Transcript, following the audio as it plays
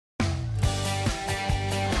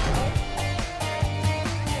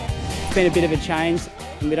It's been a bit of a change.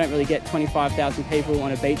 We don't really get 25,000 people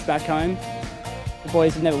on a beach back home. The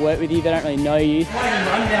boys have never worked with you, they don't really know you.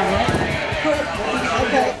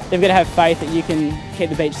 They've got to have faith that you can keep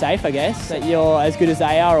the beach safe, I guess, that you're as good as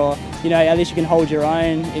they are, or at least you can hold your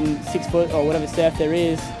own in 6 foot or whatever surf there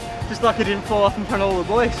is. Just like I didn't fall off in front of all the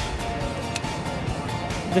boys.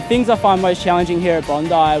 The things I find most challenging here at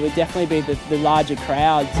Bondi would definitely be the larger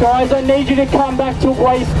crowds. Guys, I need you to come back to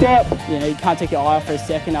waist step. You can't take your eye off for a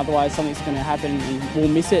second, otherwise something's going to happen and we'll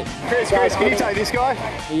miss it. Chris, can you take this guy?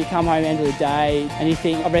 You come home end of the day and you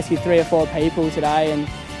think, I've rescued 3 or 4 people today, and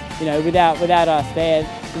without us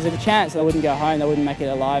there's a chance they wouldn't go home, they wouldn't make it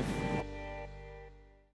alive.